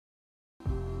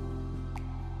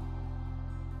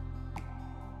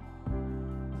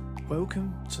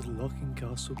Welcome to the Locking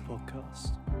Castle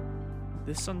podcast.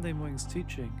 This Sunday morning's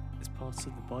teaching is part of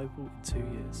the Bible in 2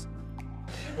 years.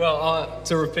 Well,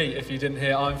 to repeat, if you didn't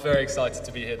hear, I'm very excited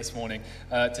to be here this morning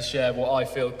to share what I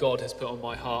feel God has put on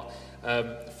my heart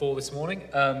for this morning.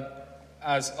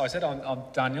 As I said, I'm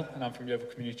Daniel, and I'm from Yeovil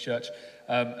Community Church,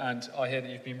 and I hear that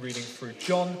you've been reading through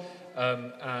John,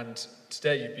 and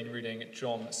today you've been reading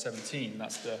John 17.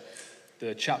 That's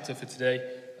the chapter for today.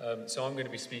 So I'm going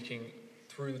to be speaking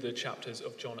through the chapters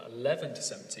of John 11 to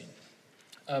 17.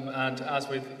 And as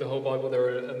with the whole Bible, there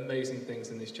are amazing things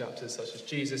in these chapters, such as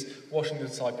Jesus washing the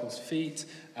disciples' feet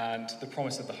and the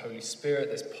promise of the Holy Spirit.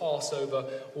 There's Passover,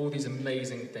 all these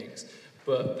amazing things.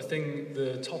 But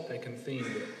the topic and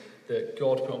theme that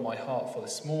God put on my heart for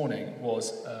this morning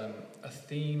was a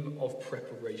theme of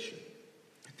preparation.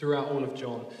 Throughout all of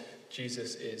John,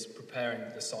 Jesus is preparing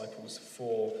the disciples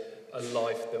for a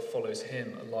life that follows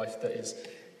him, a life that is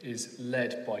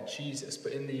led by Jesus.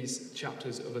 But in these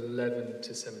chapters of 11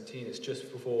 to 17, it's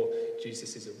just before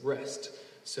Jesus' arrest.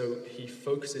 So he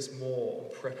focuses more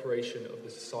on preparation of the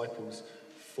disciples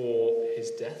for his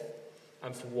death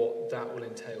and for what that will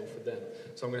entail for them.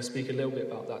 So I'm going to speak a little bit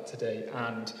about that today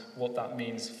and what that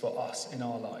means for us in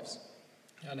our lives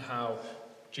and how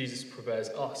Jesus prepares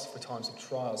us for times of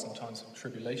trials and times of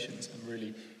tribulations and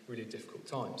really, really difficult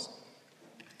times.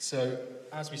 So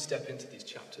as we step into these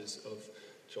chapters of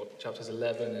chapters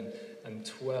 11 and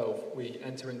 12, we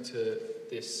enter into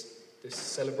this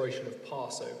celebration of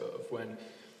Passover, of when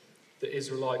the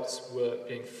Israelites were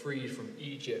being freed from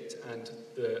Egypt, and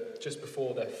just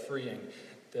before their freeing,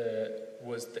 there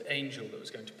was the angel that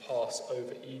was going to pass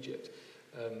over Egypt,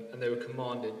 and they were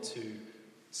commanded to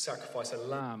sacrifice a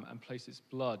lamb and place its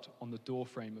blood on the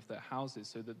doorframe of their houses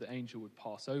so that the angel would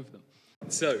pass over them.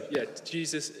 So,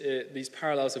 Jesus, these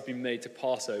parallels have been made to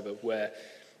Passover, where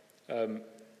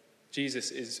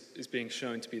Jesus is being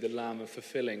shown to be the lamb and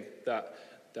fulfilling that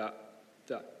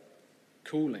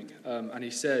calling. And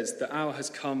he says, the hour has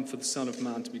come for the Son of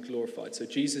Man to be glorified. So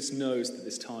Jesus knows that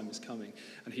this time is coming,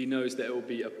 and he knows that it will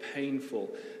be a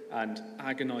painful and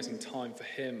agonizing time for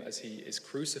him as he is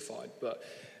crucified. But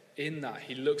in that,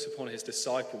 he looks upon his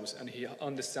disciples, and he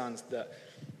understands that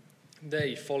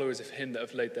they, followers of him that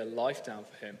have laid their life down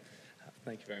for him,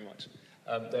 thank you very much,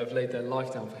 that have laid their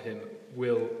life down for him,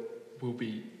 will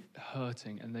be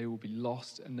hurting, and they will be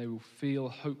lost, and they will feel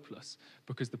hopeless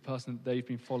because the person that they've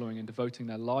been following and devoting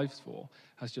their lives for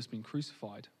has just been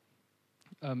crucified.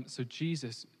 So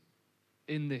Jesus,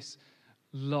 in this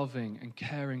loving and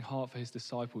caring heart for his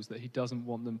disciples, that he doesn't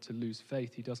want them to lose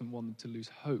faith, he doesn't want them to lose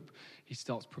hope, he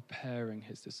starts preparing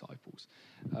his disciples.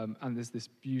 And there's this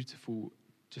beautiful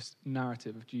just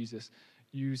narrative of Jesus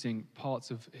using parts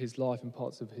of his life and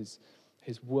parts of his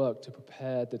work to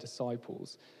prepare the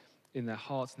disciples in their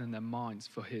hearts and in their minds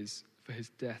for his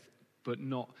death, but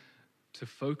not to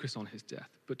focus on his death,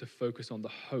 but to focus on the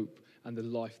hope and the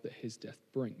life that his death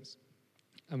brings.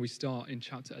 And we start in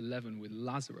chapter 11 with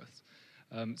Lazarus.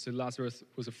 So Lazarus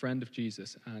was a friend of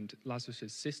Jesus, and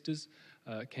Lazarus' sisters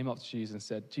came up to Jesus and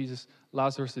said, Jesus,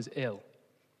 Lazarus is ill.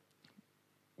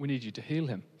 We need you to heal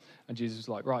him. And Jesus was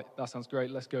like, right, that sounds great,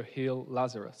 let's go heal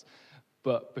Lazarus.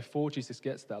 But before Jesus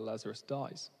gets there, Lazarus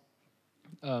dies.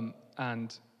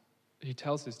 And he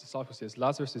tells his disciples, he says,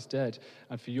 Lazarus is dead,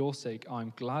 and for your sake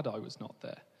I'm glad I was not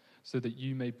there, so that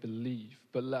you may believe,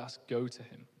 but let us go to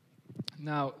him.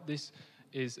 Now, this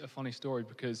is a funny story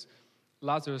because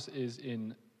Lazarus is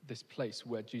in this place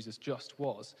where Jesus just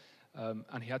was,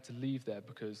 and he had to leave there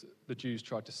because the Jews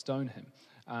tried to stone him.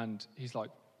 And he's like,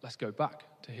 let's go back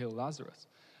to heal Lazarus.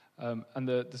 And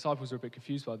the disciples are a bit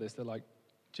confused by this. They're like,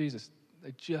 Jesus,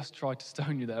 they just tried to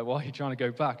stone you there. Why are you trying to go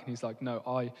back? And he's like, no,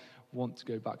 I want to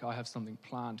go back. I have something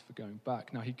planned for going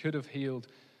back. Now, he could have healed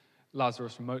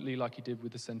Lazarus remotely like he did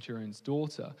with the centurion's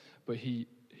daughter, but he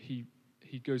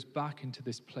goes back into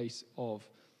this place of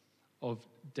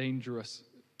dangerous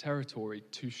territory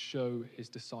to show his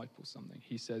disciples something.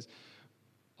 He says,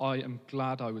 I am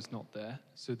glad I was not there,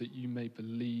 so that you may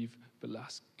believe, but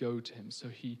let's go to him. So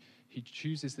he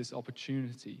chooses this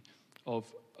opportunity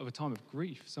of a time of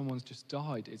grief. Someone's just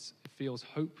died. It feels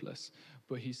hopeless.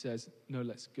 But he says, no,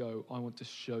 let's go. I want to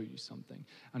show you something.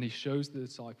 And he shows the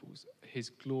disciples his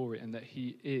glory and that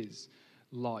he is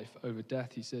life over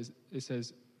death. It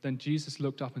says, then Jesus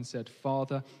looked up and said,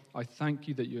 Father, I thank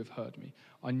you that you have heard me.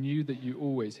 I knew that you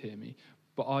always hear me,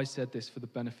 but I said this for the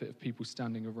benefit of people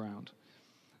standing around,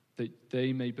 that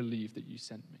they may believe that you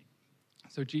sent me.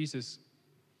 So Jesus,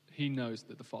 he knows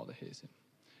that the Father hears him.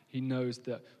 He knows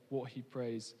that what he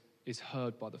prays is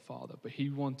heard by the Father, but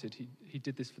he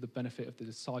did this for the benefit of the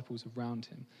disciples around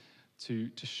him,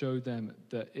 to show them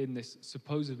that in this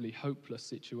supposedly hopeless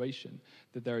situation,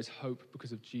 that there is hope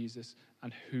because of Jesus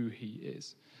and who he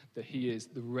is, that he is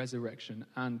the resurrection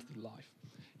and the life.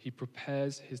 He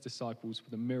prepares his disciples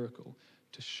with a miracle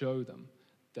to show them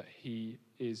that he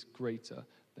is greater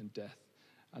than death.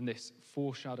 And this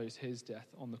foreshadows his death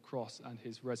on the cross and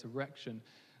his resurrection,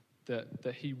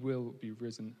 that he will be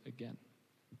risen again.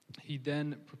 He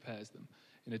then prepares them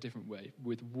in a different way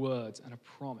with words and a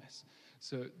promise.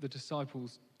 So the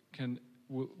disciples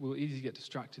will easily get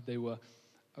distracted. They were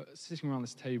sitting around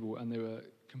this table and they were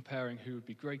comparing who would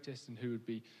be greatest and who would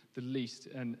be the least.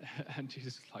 And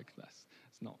Jesus was like, that's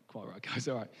not quite right, guys.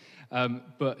 All right.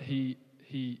 But he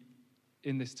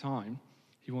in this time,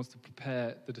 he wants to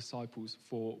prepare the disciples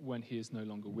for when he is no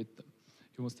longer with them.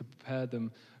 He wants to prepare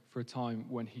them for a time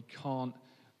when he can't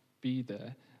be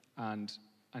there and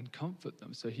comfort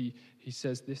them. So he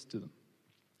says this to them.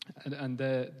 And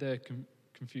they're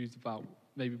confused about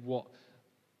maybe what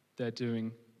they're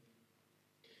doing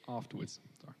afterwards.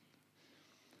 Sorry.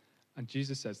 And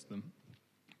Jesus says to them,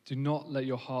 "Do not let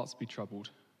your hearts be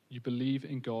troubled. You believe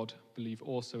in God, believe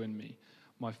also in me.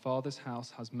 My Father's house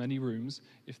has many rooms.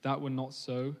 If that were not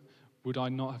so, would I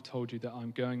not have told you that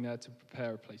I'm going there to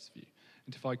prepare a place for you?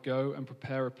 And if I go and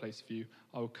prepare a place for you,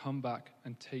 I will come back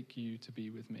and take you to be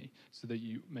with me, so that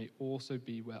you may also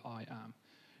be where I am.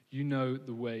 You know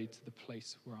the way to the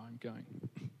place where I'm going."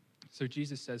 So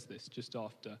Jesus says this just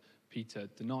after Peter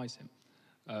denies him.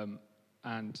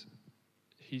 And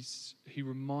he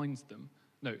reminds them,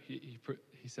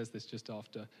 he says this just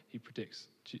after he predicts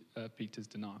Peter's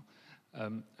denial.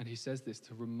 And he says this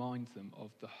to remind them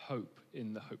of the hope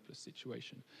in the hopeless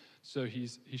situation. So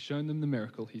he's shown them the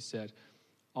miracle. He said,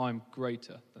 "I'm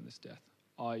greater than this death.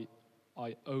 I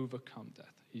overcome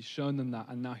death." He's shown them that,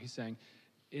 and now he's saying,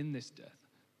 in this death,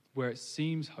 where it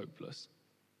seems hopeless,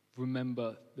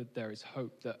 remember that there is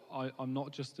hope, that I'm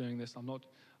not just doing this, I'm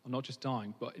not just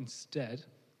dying, but instead,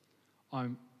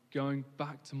 I'm going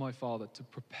back to my Father to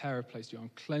prepare a place for you. I'm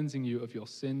cleansing you of your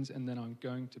sins, and then I'm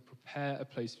going to prepare a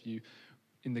place for you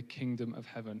in the kingdom of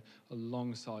heaven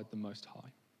alongside the Most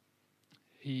High.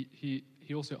 He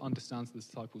also understands the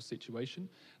disciples' situation,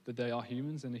 that they are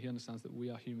humans, and he understands that we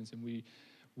are humans, and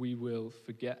we will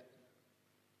forget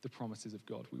the promises of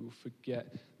God. We will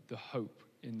forget the hope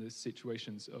in the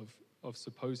situations of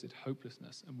supposed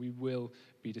hopelessness, and we will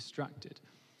be distracted.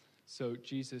 So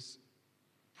Jesus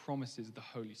promises the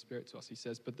Holy Spirit to us. He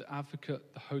says, "But the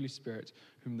Advocate, the Holy Spirit,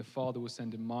 whom the Father will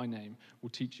send in my name, will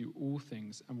teach you all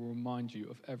things and will remind you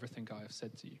of everything I have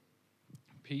said to you.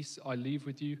 Peace I leave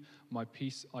with you, my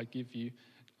peace I give you.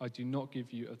 I do not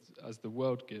give you as the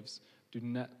world gives. Do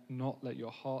not let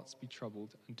your hearts be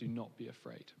troubled, and do not be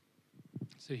afraid."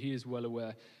 So he is well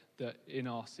aware that in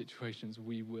our situations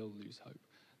we will lose hope.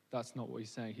 That's not what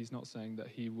he's saying. He's not saying that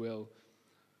he will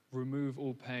remove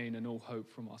all pain and all hope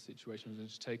from our situations and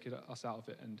just take us out of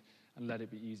it and let it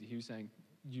be easy. He was saying,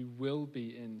 you will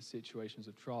be in situations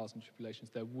of trials and tribulations.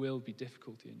 There will be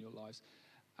difficulty in your lives,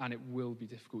 and it will be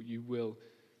difficult. You will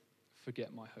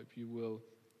forget my hope. You will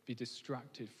be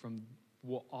distracted from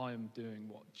what I am doing,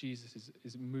 what Jesus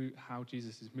how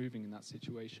Jesus is moving in that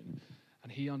situation.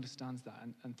 And he understands that,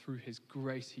 and through his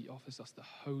grace, he offers us the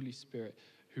Holy Spirit,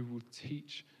 who will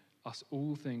teach us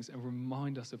all things and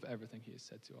remind us of everything he has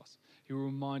said to us. He will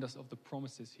remind us of the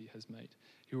promises he has made.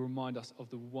 He will remind us of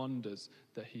the wonders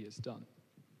that he has done.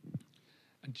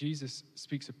 And Jesus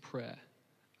speaks a prayer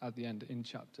at the end in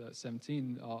chapter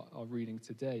 17, our reading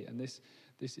today. And this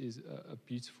is a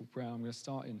beautiful prayer. I'm going to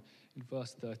start in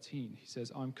verse 13. He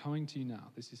says, "I'm coming to you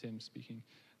now." This is him speaking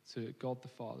to God the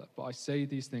Father. "But I say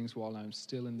these things while I am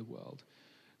still in the world,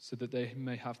 so that they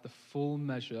may have the full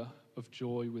measure of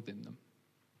joy within them.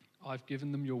 I've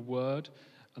given them your word,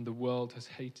 and the world has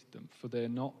hated them, for they are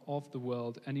not of the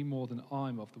world any more than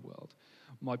I'm of the world.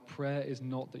 My prayer is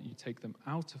not that you take them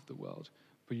out of the world,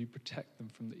 but you protect them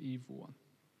from the evil one.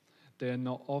 They are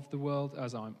not of the world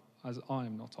as I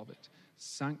am not of it.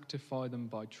 Sanctify them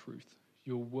by truth.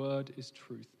 Your word is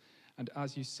truth. And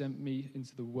as you sent me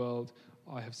into the world,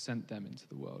 I have sent them into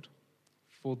the world.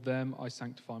 For them I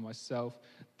sanctify myself,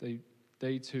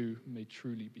 they too may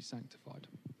truly be sanctified."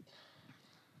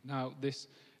 Now, this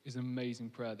is an amazing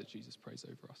prayer that Jesus prays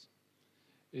over us.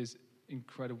 It is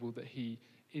incredible that he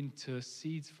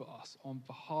intercedes for us on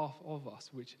behalf of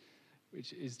us, which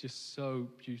is just so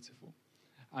beautiful.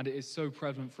 And it is so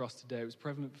prevalent for us today. It was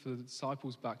prevalent for the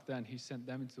disciples back then. He sent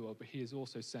them into the world, but he has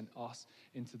also sent us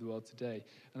into the world today.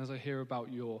 And as I hear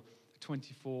about your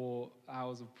 24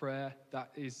 hours of prayer,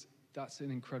 that's an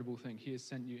incredible thing. He has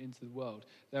sent you into the world.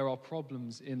 There are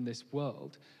problems in this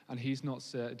world, and he's not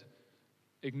said,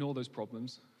 ignore those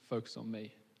problems, focus on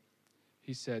me.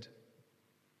 He said,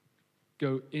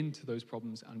 go into those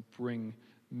problems and bring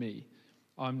me.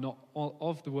 I'm not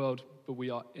of the world, but we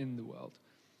are in the world.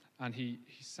 And he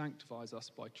sanctifies us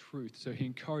by truth. So he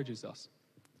encourages us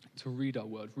to read our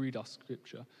word, read our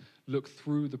scripture, look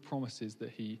through the promises that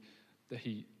he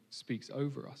speaks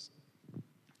over us.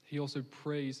 He also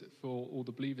prays for all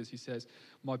the believers. He says,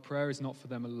 my prayer is not for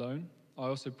them alone. I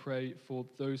also pray for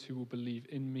those who will believe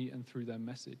in me and through their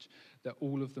message, that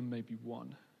all of them may be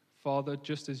one. Father,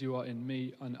 just as you are in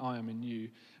me and I am in you,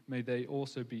 may they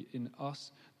also be in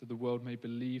us, that the world may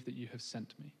believe that you have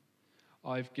sent me.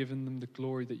 I have given them the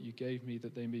glory that you gave me,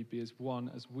 that they may be as one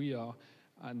as we are,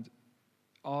 and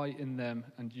I in them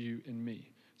and you in me,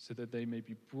 so that they may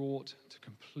be brought to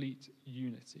complete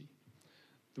unity.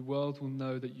 The world will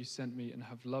know that you sent me and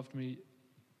have loved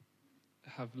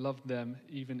them,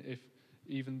 even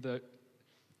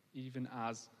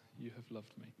as you have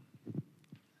loved me.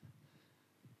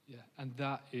 Yeah, and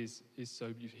that is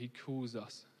so beautiful. He calls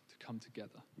us to come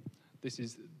together. This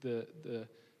is the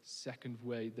second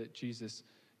way that Jesus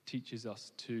teaches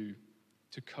us to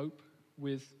cope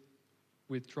with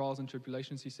trials and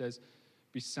tribulations. He says,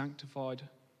 be sanctified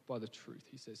by the truth.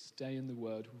 He says, stay in the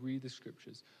word, read the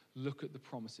scriptures, look at the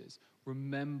promises,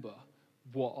 remember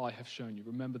what I have shown you,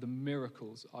 remember the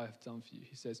miracles I have done for you.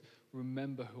 He says,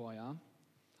 remember who I am.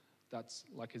 That's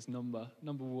like his number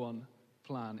one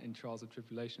plan in trials and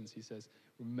tribulations. He says,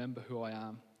 remember who I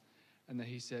am. And then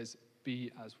he says,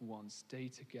 be as one, stay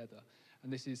together.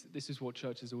 And this is what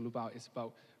church is all about. It's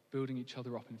about building each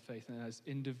other up in faith. And as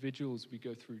individuals, we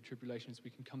go through tribulations,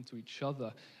 we can come to each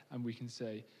other and we can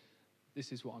say,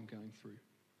 this is what I'm going through.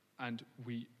 And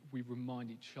we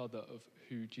remind each other of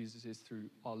who Jesus is through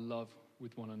our love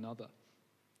with one another.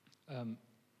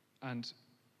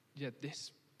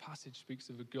 This passage speaks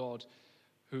of a God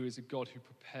who is a God who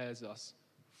prepares us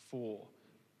for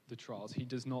the trials. He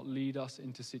does not lead us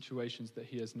into situations that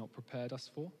he has not prepared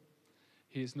us for.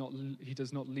 He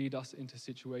does not lead us into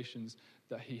situations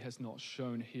that he has not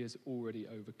shown he has already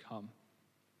overcome.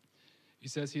 He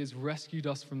says he has rescued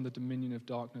us from the dominion of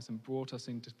darkness and brought us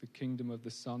into the kingdom of the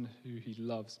Son who he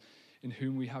loves, in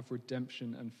whom we have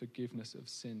redemption and forgiveness of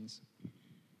sins.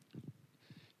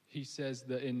 He says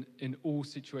that in all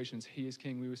situations, he is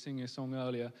king. We were singing a song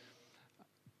earlier.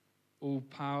 All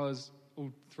powers,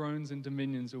 all thrones and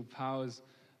dominions, all powers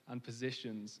and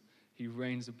positions, he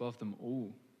reigns above them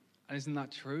all. And isn't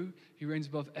that true? He reigns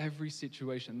above every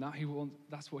situation.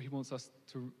 That's what he wants us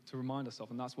to remind us of,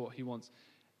 and that's what he wants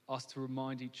us to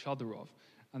remind each other of.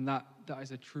 And that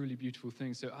is a truly beautiful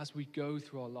thing. So as we go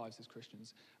through our lives as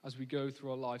Christians, as we go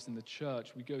through our lives in the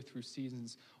church, we go through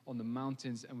seasons on the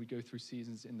mountains and we go through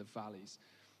seasons in the valleys.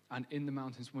 And in the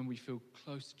mountains, when we feel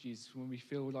close to Jesus, when we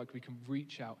feel like we can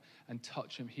reach out and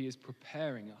touch him, he is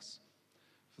preparing us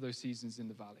for those seasons in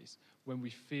the valleys. When we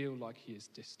feel like he is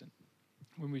distant,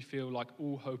 when we feel like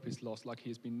all hope is lost, like he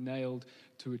has been nailed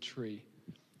to a tree,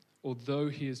 although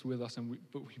he is with us,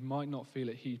 but we might not feel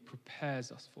it, he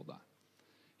prepares us for that.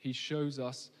 He shows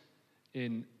us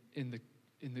in the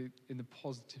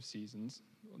positive seasons,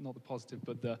 not the positive,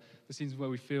 but the seasons where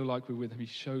we feel like we're with him, he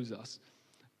shows us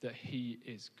that he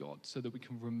is God, so that we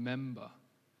can remember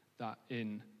that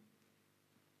in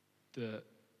the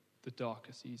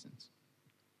darker seasons.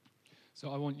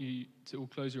 So I want you to all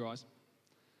close your eyes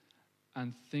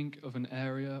and think of an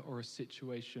area or a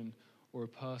situation or a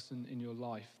person in your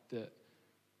life that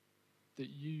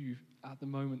you at the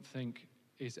moment think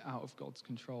is out of God's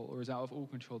control or is out of all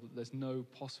control, that there's no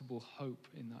possible hope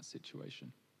in that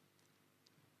situation.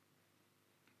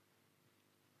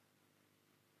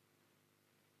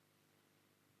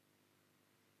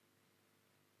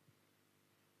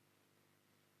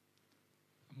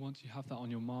 And once you have that on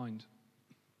your mind,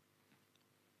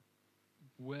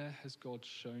 where has God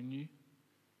shown you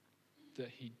that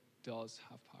he does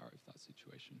have power over that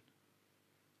situation?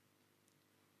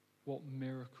 What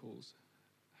miracles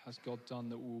has God done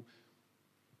that will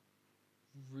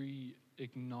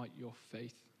reignite your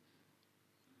faith?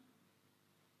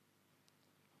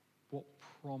 What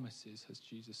promises has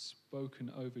Jesus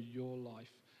spoken over your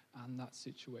life and that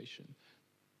situation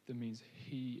that means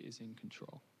he is in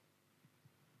control?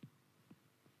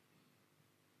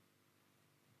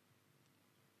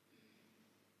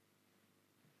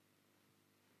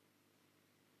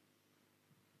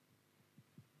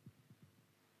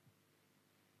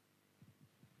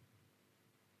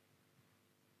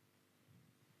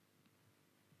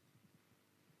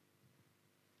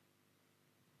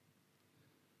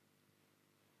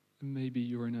 And maybe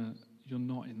you're in you're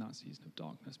not in that season of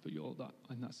darkness, but you're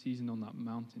in that season on that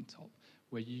mountaintop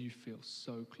where you feel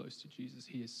so close to Jesus.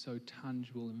 He is so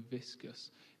tangible and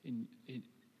viscous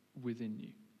within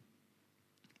you.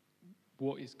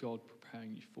 What is God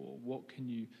preparing you for? What can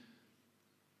you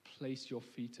place your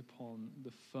feet upon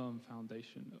the firm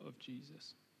foundation of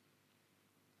Jesus?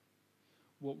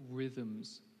 What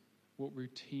rhythms, what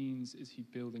routines is he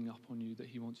building up on you that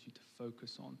he wants you to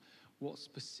focus on? What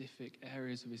specific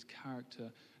areas of his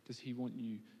character does he want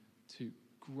you to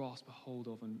grasp a hold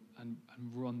of and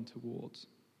run towards?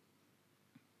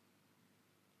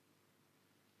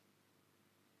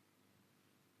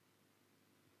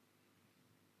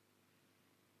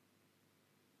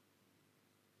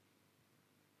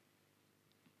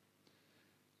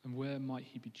 And where might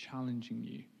he be challenging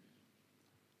you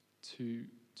to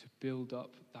build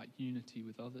up that unity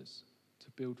with others, to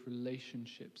build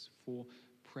relationships for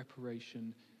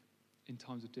preparation in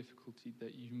times of difficulty,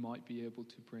 that you might be able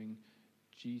to bring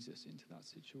Jesus into that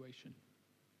situation?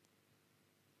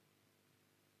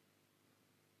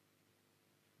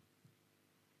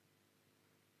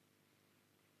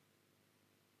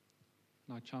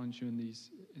 And I challenge you in these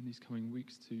coming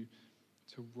weeks to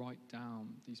write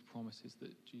down these promises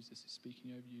that Jesus is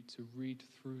speaking over you, to read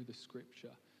through the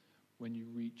scripture when you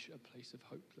reach a place of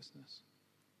hopelessness.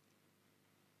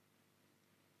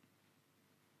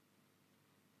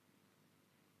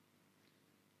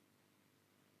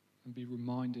 And be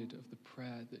reminded of the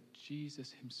prayer that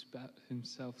Jesus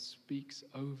himself speaks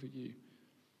over you.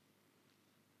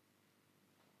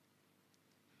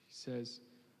 He says,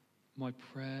 "My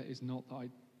prayer is not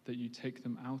that you take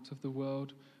them out of the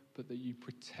world, but that you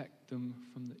protect them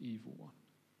from the evil one."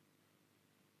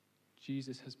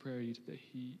 Jesus has prayed that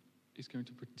he is going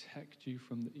to protect you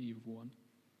from the evil one.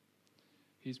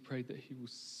 He's prayed that he will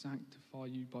sanctify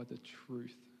you by the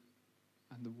truth,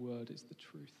 and the word is the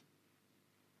truth.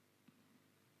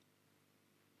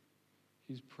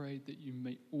 He's prayed that you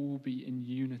may all be in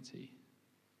unity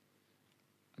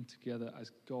and together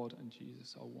as God and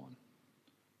Jesus are one.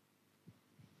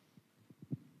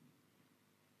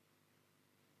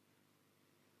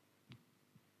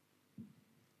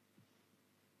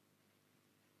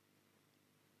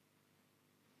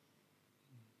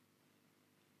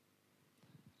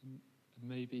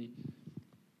 Maybe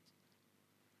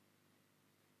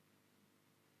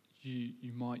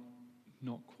you might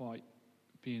not quite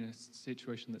be in a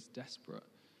situation that's desperate,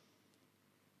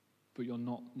 but you're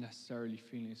not necessarily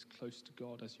feeling as close to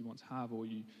God as you once have or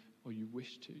you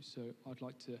wish to. So I'd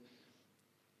like to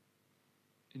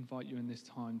invite you in this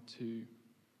time to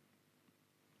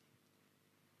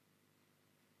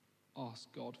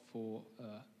ask the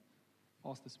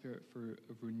Spirit for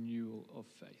a renewal of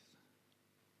faith.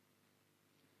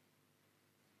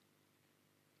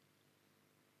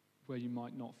 Where you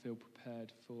might not feel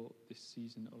prepared for this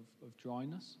season of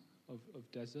dryness,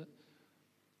 of desert,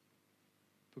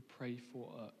 but pray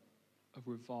for a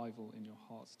revival in your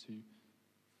hearts to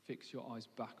fix your eyes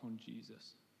back on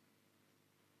Jesus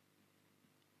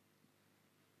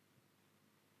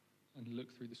and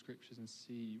look through the scriptures and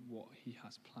see what he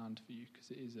has planned for you,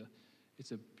 because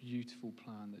it's a beautiful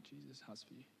plan that Jesus has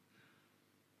for you.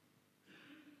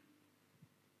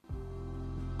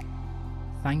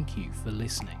 Thank you for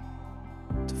listening.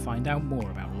 To find out more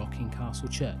about Locking Castle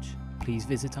Church, please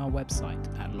visit our website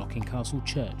at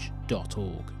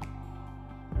lockingcastlechurch.org.